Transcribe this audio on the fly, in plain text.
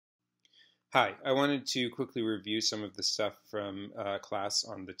Hi, I wanted to quickly review some of the stuff from class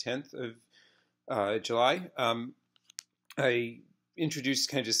on the 10th of July. I introduced,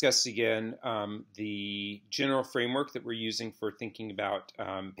 kind of discussed again the general framework that we're using for thinking about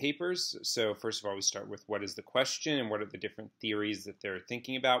papers. So first of all, we start with what is the question and what are the different theories that they're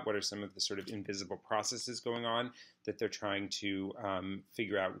thinking about? What are some of the sort of invisible processes going on that they're trying to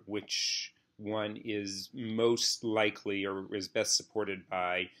figure out which one is most likely or is best supported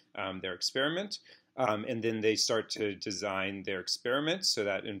by their experiment. And then they start to design their experiment. So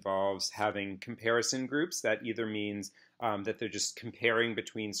that involves having comparison groups. That either means that they're just comparing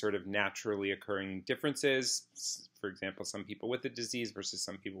between sort of naturally occurring differences, for example, some people with the disease versus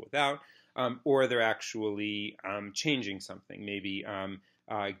some people without, or they're actually changing something, maybe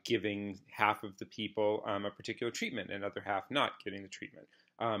giving half of the people a particular treatment and other half not getting the treatment.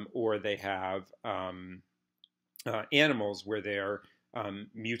 Or they have animals where they're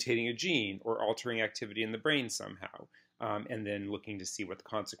mutating a gene or altering activity in the brain somehow, and then looking to see what the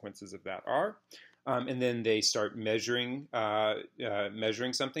consequences of that are. And then they start measuring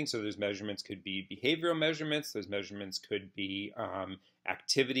something. So those measurements could be behavioral measurements. Those measurements could be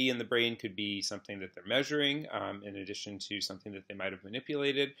activity in the brain, could be something that they're measuring in addition to something that they might have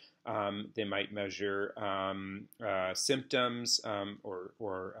manipulated. They might measure symptoms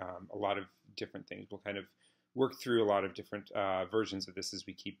or a lot of different things. We'll kind of work through a lot of different versions of this as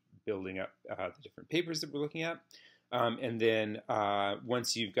we keep building up the different papers that we're looking at. And then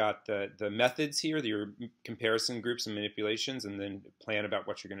once you've got the methods here, your comparison groups and manipulations, and then plan about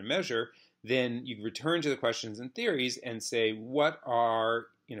what you're going to measure, then you return to the questions and theories and say, what are,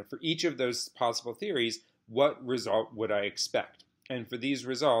 for each of those possible theories, what result would I expect? And for these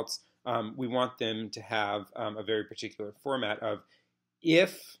results, we want them to have a very particular format of,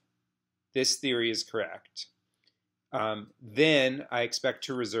 if this theory is correct, then I expect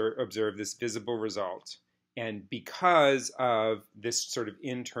to observe this visible result. And because of this sort of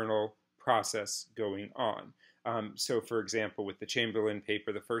internal process going on. So for example, with the Chamberlain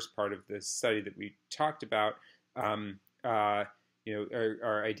paper, the first part of this study that we talked about, our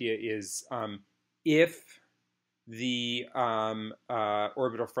idea is if the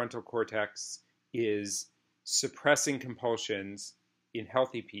orbital frontal cortex is suppressing compulsions in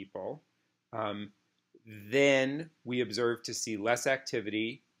healthy people, then we observe to see less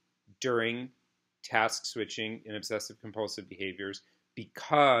activity during task switching in obsessive compulsive behaviors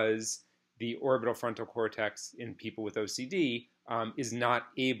because the orbital frontal cortex in people with OCD is not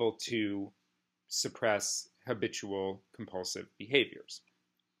able to suppress habitual compulsive behaviors.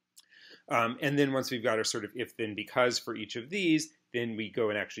 And then once we've got our sort of if, then, because for each of these, then we go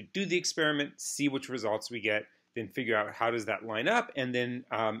and actually do the experiment, see which results we get, then figure out how does that line up, and then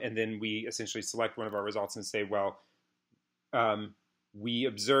we essentially select one of our results and say, well, we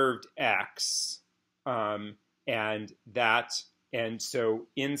observed X, and so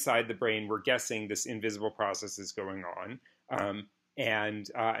inside the brain, we're guessing this invisible process is going on,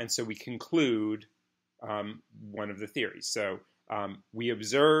 and so we conclude one of the theories. So we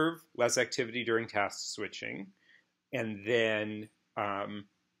observe less activity during task switching, and then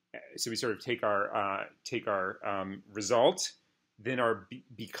so we sort of take our result, then our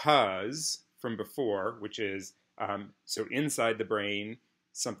because from before, which is so inside the brain,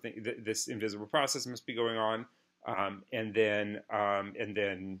 this invisible process must be going on, and then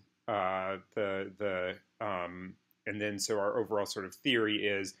so our overall sort of theory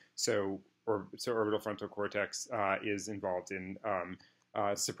is so orbital frontal cortex is involved in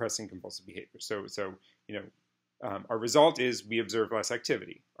suppressing compulsive behavior. So our result is we observe less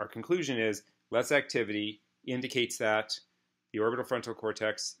activity. Our conclusion is less activity indicates that the orbital frontal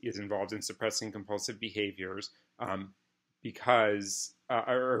cortex is involved in suppressing compulsive behaviors because,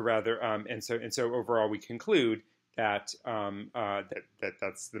 and so overall we conclude that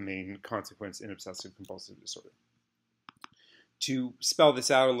that's the main consequence in obsessive compulsive disorder. To spell this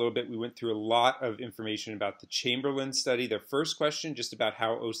out a little bit, we went through a lot of information about the Chamberlain study. Their first question, just about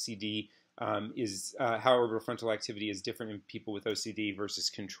how OCD how orbital frontal activity is different in people with OCD versus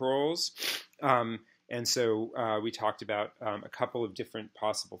controls. And so we talked about a couple of different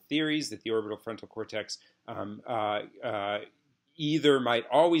possible theories that the orbital frontal cortex either might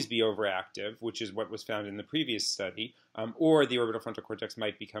always be overactive, which is what was found in the previous study, or the orbital frontal cortex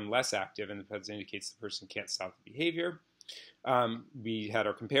might become less active, and that indicates the person can't stop the behavior. We had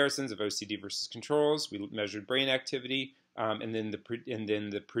our comparisons of OCD versus controls. We measured brain activity. And then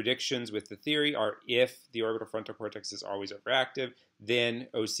the predictions with the theory are if the orbital frontal cortex is always overactive, then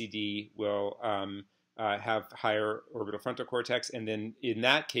OCD will have higher orbital frontal cortex, and then in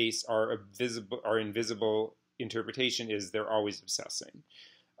that case, our invisible interpretation is they're always obsessing.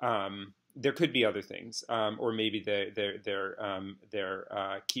 there could be other things, or maybe they're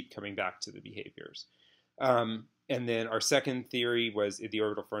keep coming back to the behaviors. And then our second theory was if the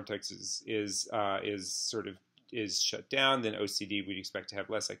orbital cortex is shut down, then OCD we'd expect to have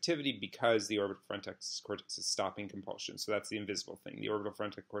less activity because the orbital frontal cortex is stopping compulsion. So that's the invisible thing. The orbital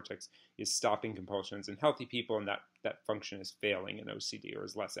frontal cortex is stopping compulsions in healthy people, and that function is failing in OCD, or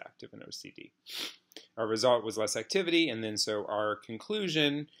is less active in OCD. Our result was less activity, and then so our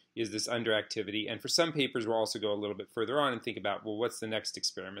conclusion is this underactivity. And for some papers, we'll also go a little bit further on and think about, well, what's the next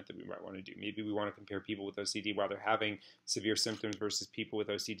experiment that we might want to do? Maybe we want to compare people with OCD while they're having severe symptoms versus people with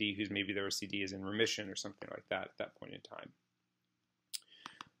OCD whose maybe their OCD is in remission or something like that at that point in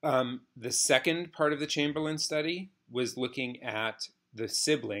time. The second part of the Chamberlain study was looking at the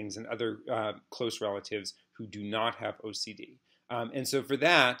siblings and other close relatives who do not have OCD. And so for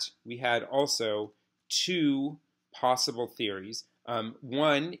that, we had also two possible theories.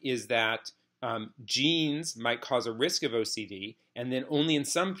 One is that genes might cause a risk of OCD, and then only in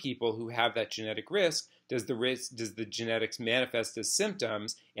some people who have that genetic risk does the genetics manifest as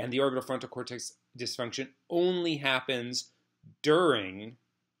symptoms, and the orbital frontal cortex dysfunction only happens during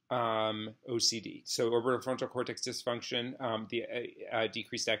OCD. So orbital frontal cortex dysfunction, the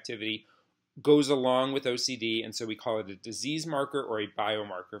decreased activity, goes along with OCD, and so we call it a disease marker or a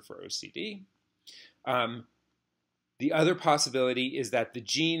biomarker for OCD. The other possibility is that the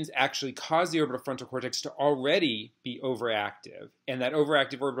genes actually cause the orbital frontal cortex to already be overactive, and that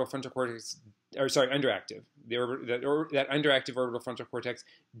overactive orbital frontal cortex, or sorry, underactive, that underactive orbital frontal cortex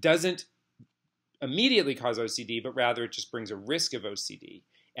doesn't immediately cause OCD, but rather it just brings a risk of OCD.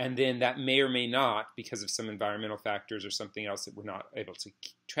 And then that may or may not, because of some environmental factors or something else that we're not able to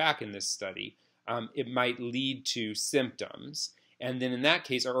track in this study, it might lead to symptoms. And then in that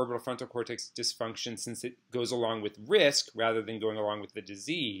case, our orbital frontal cortex dysfunction, since it goes along with risk rather than going along with the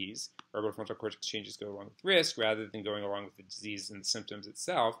disease, orbital frontal cortex changes go along with risk rather than going along with the disease and the symptoms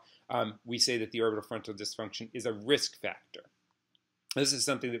itself, we say that the orbital frontal dysfunction is a risk factor. This is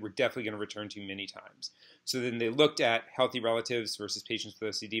something that we're definitely going to return to many times. So then they looked at healthy relatives versus patients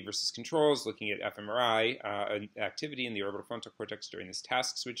with OCD versus controls, looking at fMRI activity in the orbital frontal cortex during this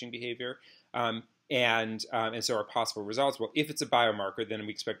task switching behavior. And so our possible results, well, if it's a biomarker, then we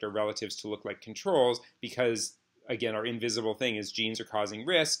expect our relatives to look like controls because, again, our invisible thing is genes are causing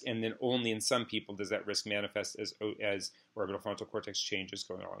risk, and then only in some people does that risk manifest as orbital frontal cortex changes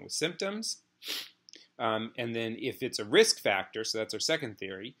going along with symptoms. And then if it's a risk factor, so that's our second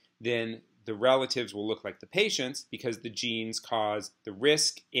theory, then the relatives will look like the patients because the genes cause the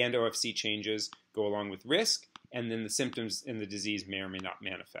risk and OFC changes go along with risk, and then the symptoms in the disease may or may not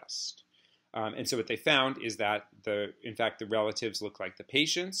manifest. And so what they found is that, in fact, the relatives look like the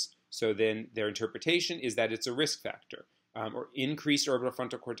patients. So then their interpretation is that it's a risk factor, or increased orbital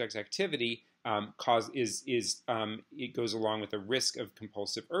frontal cortex activity it goes along with a risk of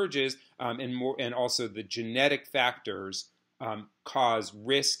compulsive urges, and also the genetic factors cause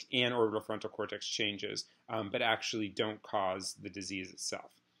risk and orbital frontal cortex changes, but actually don't cause the disease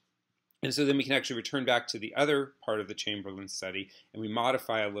itself. And so then we can actually return back to the other part of the Chamberlain study, and we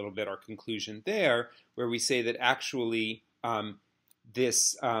modify a little bit our conclusion there, where we say that actually orbital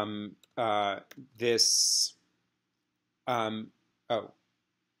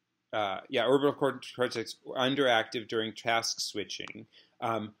cortex underactive during task switching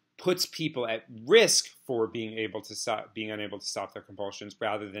puts people at risk for being unable to stop their compulsions,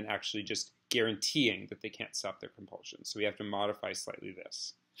 rather than actually just guaranteeing that they can't stop their compulsions. So we have to modify slightly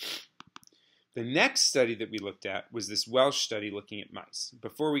this. The next study that we looked at was this Welch study looking at mice.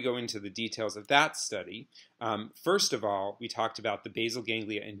 Before we go into the details of that study, first of all, we talked about the basal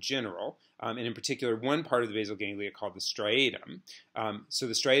ganglia in general, and in particular one part of the basal ganglia called the striatum. So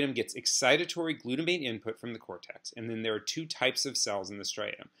the striatum gets excitatory glutamate input from the cortex, and then there are two types of cells in the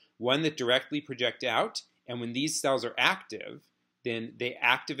striatum. One that directly project out, and when these cells are active, then they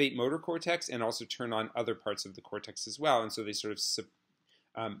activate motor cortex and also turn on other parts of the cortex as well, and so they sort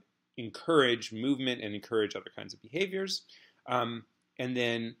of encourage movement and encourage other kinds of behaviors, and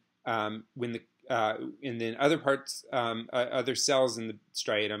then other cells in the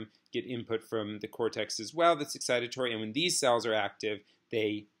striatum get input from the cortex as well that's excitatory, and when these cells are active,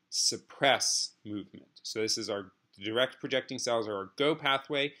 they suppress movement. So this is our direct projecting cells are our go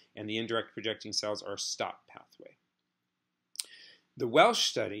pathway, and the indirect projecting cells are our stop pathway. The Welch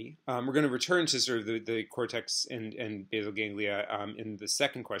study, we're going to return to sort of the cortex and basal ganglia in the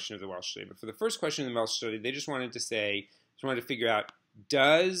second question of the Welch study. But for the first question in the Welch study, they just wanted to figure out,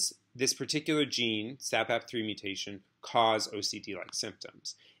 does this particular gene, SAPAP3 mutation, cause OCD-like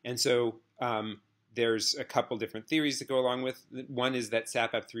symptoms? And so there's a couple different theories that go along with. One is that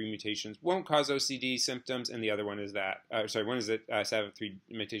SAPAP3 mutations won't cause OCD symptoms, and the other one is that, one is that SAPAP3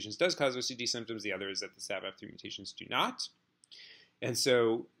 mutations does cause OCD symptoms. The other is that the SAPAP3 mutations do not. And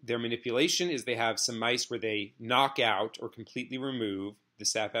so their manipulation is they have some mice where they knock out or completely remove the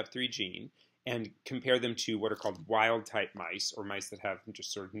SAPAP3 gene and compare them to what are called wild-type mice, or mice that have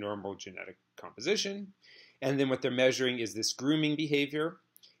just sort of normal genetic composition. And then what they're measuring is this grooming behavior.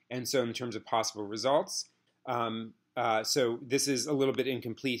 And so in terms of possible results, so this is a little bit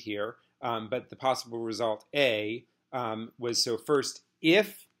incomplete here, but the possible result A was, so first,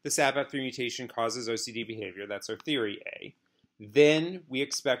 if the SAPAP3 mutation causes OCD behavior, that's our theory A, then we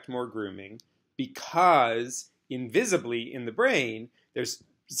expect more grooming because invisibly in the brain, there's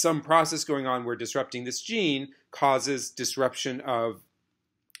some process going on where disrupting this gene causes disruption of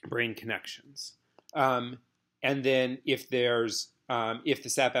brain connections. And then if there's if the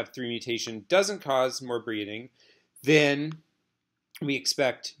SAPAP3 mutation doesn't cause more breeding, then we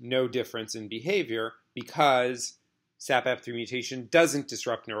expect no difference in behavior because SAPAP3 mutation doesn't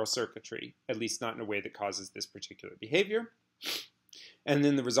disrupt neural circuitry, at least not in a way that causes this particular behavior. And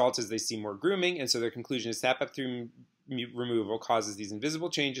then the result is they see more grooming, and so their conclusion is SAPAP3 removal causes these invisible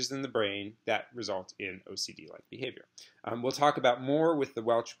changes in the brain that result in OCD-like behavior. We'll talk about more with the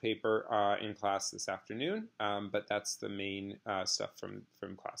Welch paper in class this afternoon, but that's the main stuff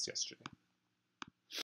from class yesterday.